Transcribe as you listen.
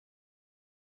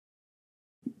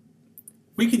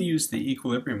We can use the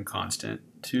equilibrium constant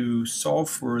to solve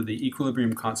for the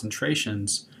equilibrium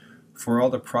concentrations for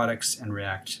all the products and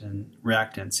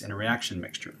reactants in a reaction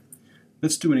mixture.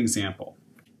 Let's do an example.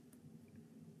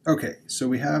 Okay, so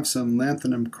we have some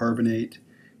lanthanum carbonate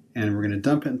and we're going to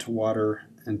dump it into water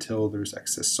until there's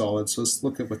excess solid. So let's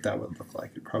look at what that would look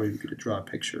like. It'd probably be good to draw a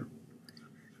picture.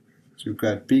 So we've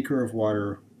got a beaker of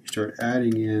water. We start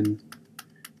adding in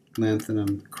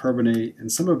lanthanum carbonate,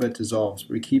 and some of it dissolves,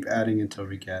 but we keep adding until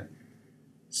we get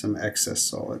some excess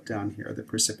solid down here that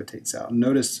precipitates out. And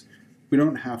notice we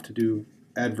don't have to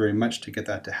add very much to get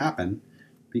that to happen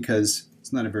because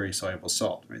it's not a very soluble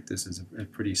salt, right? This is a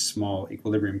pretty small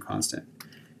equilibrium constant.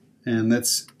 And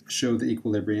let's show the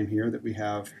equilibrium here, that we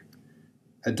have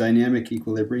a dynamic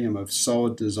equilibrium of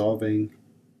solid dissolving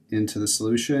into the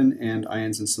solution and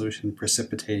ions in solution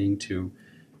precipitating to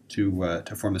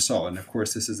form the solid. And of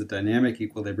course this is a dynamic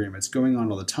equilibrium. It's going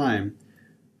on all the time,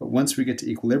 but once we get to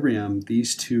equilibrium,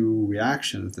 these two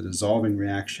reactions, the dissolving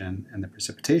reaction and the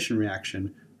precipitation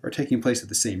reaction, are taking place at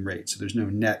the same rate. So there's no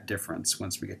net difference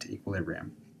once we get to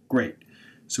equilibrium. Great.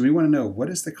 So we want to know, what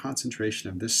is the concentration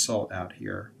of this salt out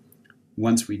here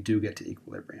once we do get to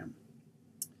equilibrium?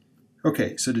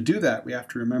 Okay, so to do that we have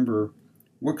to remember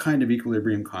what kind of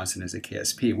equilibrium constant is a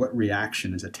KSP, what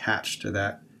reaction is attached to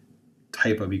that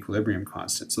type of equilibrium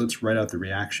constant. So let's write out the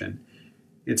reaction.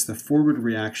 It's the forward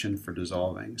reaction for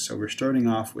dissolving. So we're starting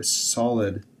off with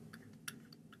solid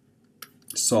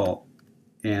salt,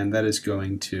 and that is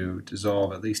going to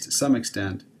dissolve at least to some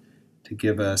extent to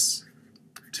give us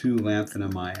 2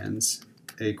 lanthanum ions,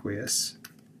 aqueous,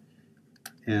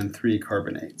 and 3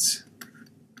 carbonates.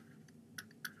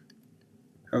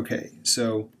 Okay,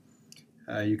 so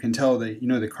you can tell that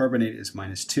the carbonate is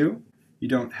 -2. You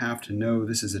don't have to know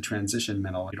this is a transition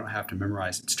metal. You don't have to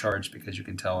memorize its charge, because you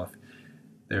can tell if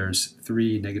there's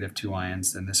 3 -2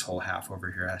 ions, then this whole half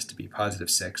over here has to be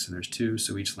 +6, and there's 2,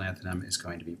 so each lanthanum is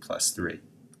going to be +3.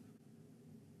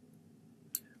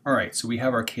 All right, so we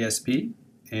have our KSP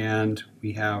and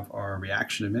we have our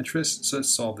reaction of interest, so let's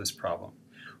solve this problem.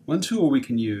 One tool we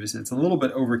can use, and it's a little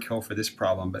bit overkill for this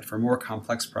problem, but for more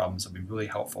complex problems it'll be really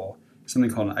helpful, is something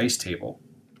called an ice table,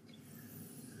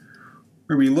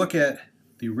 where we look at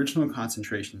the original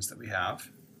concentrations that we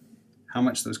have, how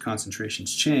much those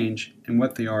concentrations change, and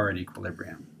what they are at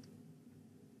equilibrium.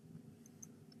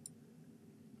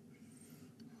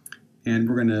 And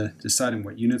we're going to decide on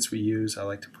what units we use. I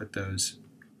like to put those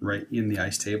right in the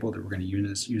ice table, that we're going to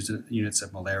use units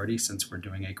of molarity since we're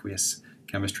doing aqueous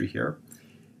chemistry here.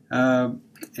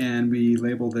 And we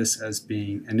label this as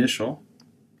being initial,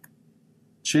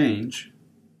 change,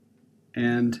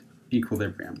 and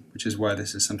equilibrium, which is why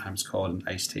this is sometimes called an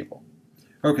ice table.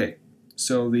 Okay,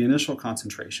 so the initial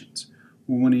concentrations.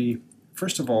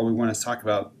 First of all, we want to talk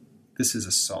about, this is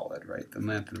a solid, right, the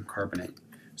lanthanum carbonate.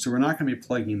 So we're not going to be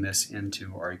plugging this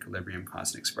into our equilibrium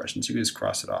constant expression, so you can just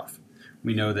cross it off.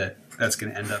 We know that that's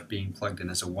going to end up being plugged in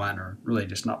as a 1, or really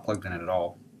just not plugged in at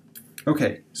all.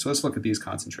 Okay, so let's look at these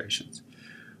concentrations.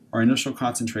 Our initial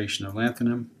concentration of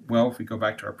lanthanum, well, if we go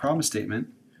back to our problem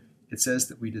statement, it says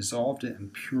that we dissolved it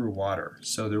in pure water.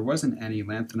 So there wasn't any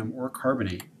lanthanum or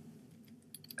carbonate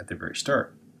at the very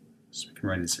start. So we can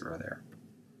write a 0 there.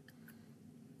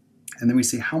 And then we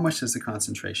see, how much does the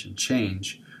concentration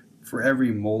change for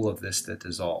every mole of this that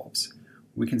dissolves?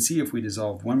 We can see if we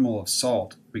dissolve 1 mole of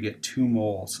salt, we get 2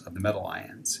 moles of the metal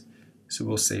ions. So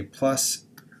we'll say plus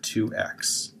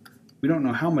 2x. We don't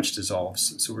know how much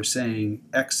dissolves, so we're saying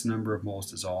x number of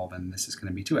moles dissolve, and this is going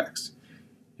to be 2x.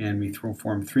 And we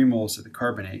form 3 moles of the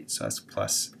carbonate, so that's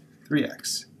plus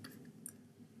 3x.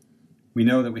 We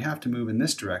know that we have to move in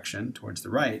this direction towards the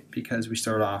right because we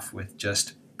start off with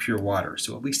just pure water,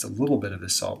 so at least a little bit of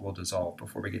this salt will dissolve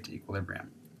before we get to equilibrium.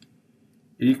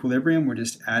 At equilibrium, we're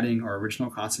just adding our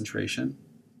original concentration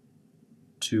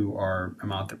to our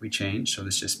amount that we change, so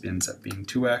this just ends up being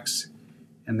 2x,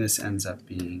 and this ends up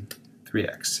being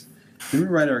 3x. Then we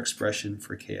write our expression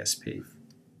for KSP.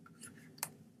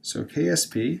 So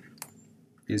KSP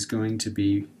is going to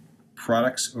be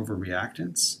products over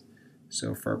reactants.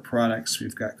 So for our products,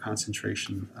 we've got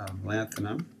concentration of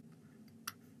lanthanum.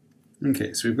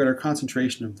 Okay, so we've got our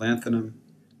concentration of lanthanum.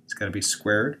 It's got to be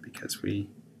squared because we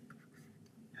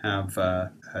have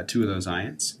 2 of those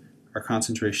ions. Our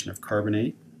concentration of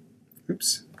carbonate,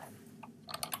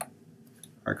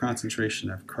 our concentration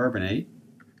of carbonate,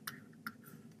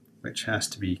 which has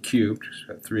to be cubed, we've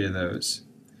got 3 of those.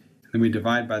 Then we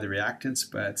divide by the reactants,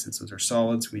 but since those are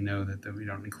solids, we know that we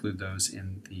don't include those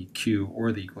in the Q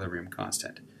or the equilibrium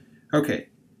constant. Okay,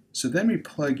 so then we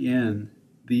plug in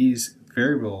these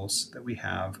variables that we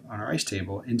have on our ice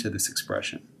table into this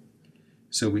expression.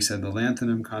 So we said the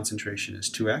lanthanum concentration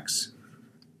is 2x.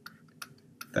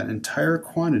 That entire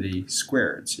quantity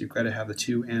squared, so you've got to have the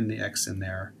 2 and the x in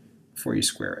there before you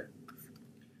square it.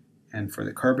 And for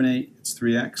the carbonate, it's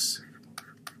 3x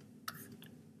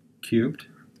cubed.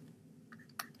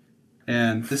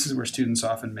 And this is where students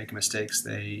often make mistakes.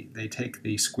 They take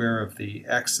the square of the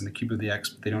x and the cube of the x,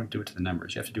 but they don't do it to the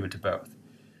numbers. You have to do it to both.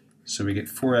 So we get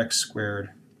 4x squared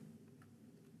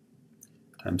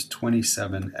times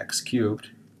 27x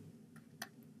cubed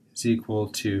is equal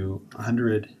to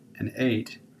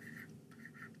 108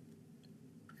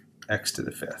 x to the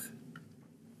 5th.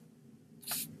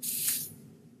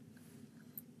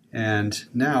 And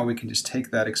now we can just take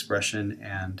that expression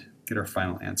and get our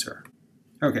final answer.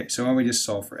 Okay, so now we just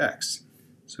solve for x.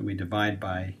 So we divide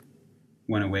by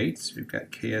 108, so we've got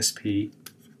KSP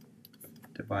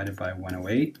divided by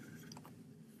 108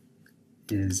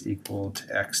 is equal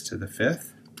to x to the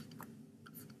 5th.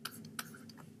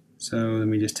 So then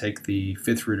we just take the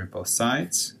 5th root of both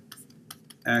sides.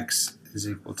 X is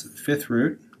equal to the 5th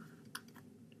root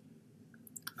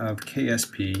of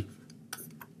KSP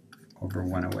over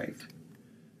 108.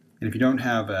 And if you don't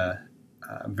have a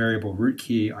variable root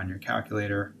key on your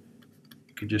calculator,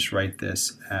 you could just write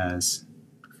this as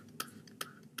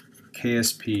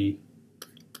KSP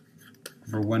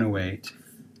over 108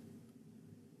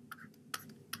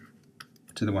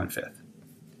 to the 1/5.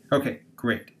 Okay,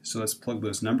 great. So let's plug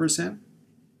those numbers in.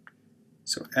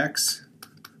 So x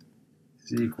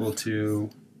is equal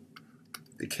to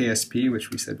the KSP,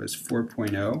 which we said was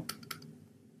 4.0,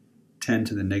 10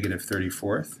 to the negative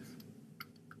 34th.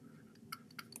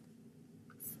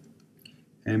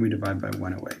 And we divide by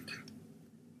 108.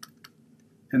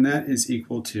 And that is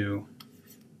equal to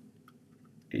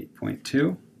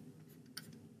 8.2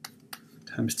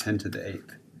 times 10 to the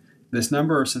 8th. This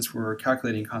number, since we're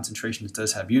calculating concentrations,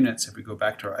 does have units. If we go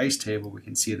back to our ICE table, we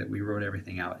can see that we wrote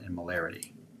everything out in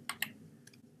molarity.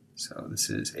 So this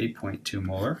is 8.2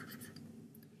 molar.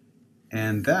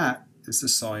 And that is the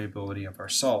solubility of our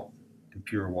salt in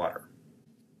pure water.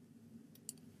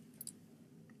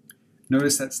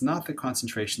 Notice that's not the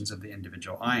concentrations of the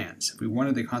individual ions. If we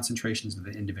wanted the concentrations of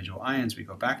the individual ions, we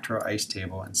go back to our ICE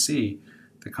table and see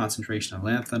the concentration of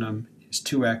lanthanum is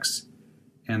 2x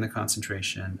and the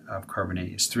concentration of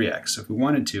carbonate is 3x. So if we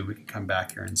wanted to, we could come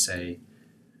back here and say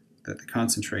that the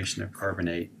concentration of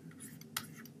carbonate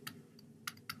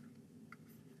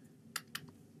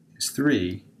is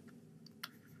 3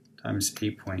 times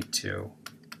 8.2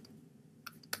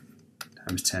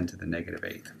 times 10 to the negative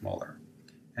 8th molar.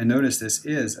 And notice this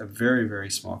is a very, very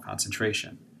small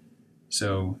concentration.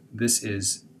 So this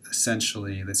is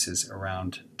essentially, this is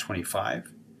around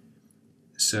 25.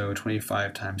 So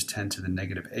 25 times 10 to the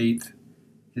negative 8th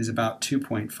is about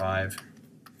 2.5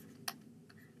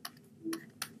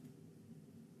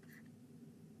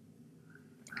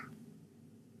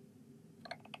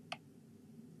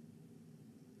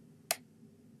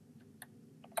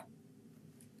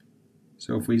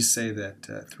 So if we say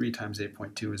that 3 times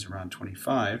 8.2 is around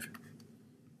 25,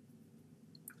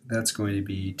 that's going to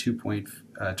be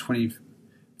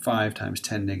 2.25 times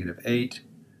 10 negative 8,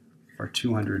 or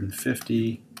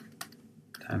 250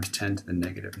 times 10 to the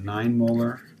negative 9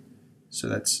 molar. So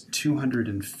that's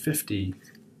 250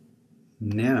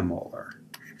 nanomolar.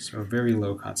 So a very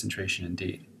low concentration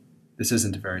indeed. This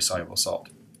isn't a very soluble salt.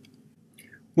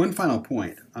 One final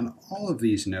point, on all of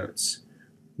these notes,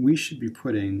 we should be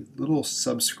putting little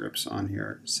subscripts on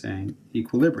here saying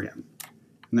equilibrium.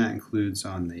 And that includes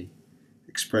on the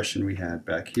expression we had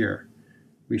back here.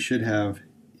 We should have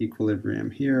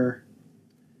equilibrium here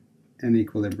and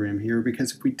equilibrium here,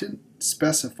 because if we didn't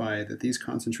specify that these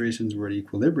concentrations were at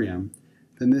equilibrium,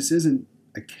 then this isn't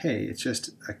a K, it's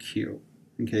just a Q.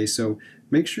 Okay, so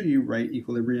make sure you write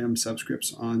equilibrium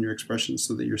subscripts on your expressions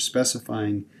so that you're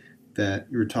specifying that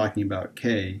you're talking about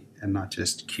K and not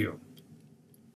just Q.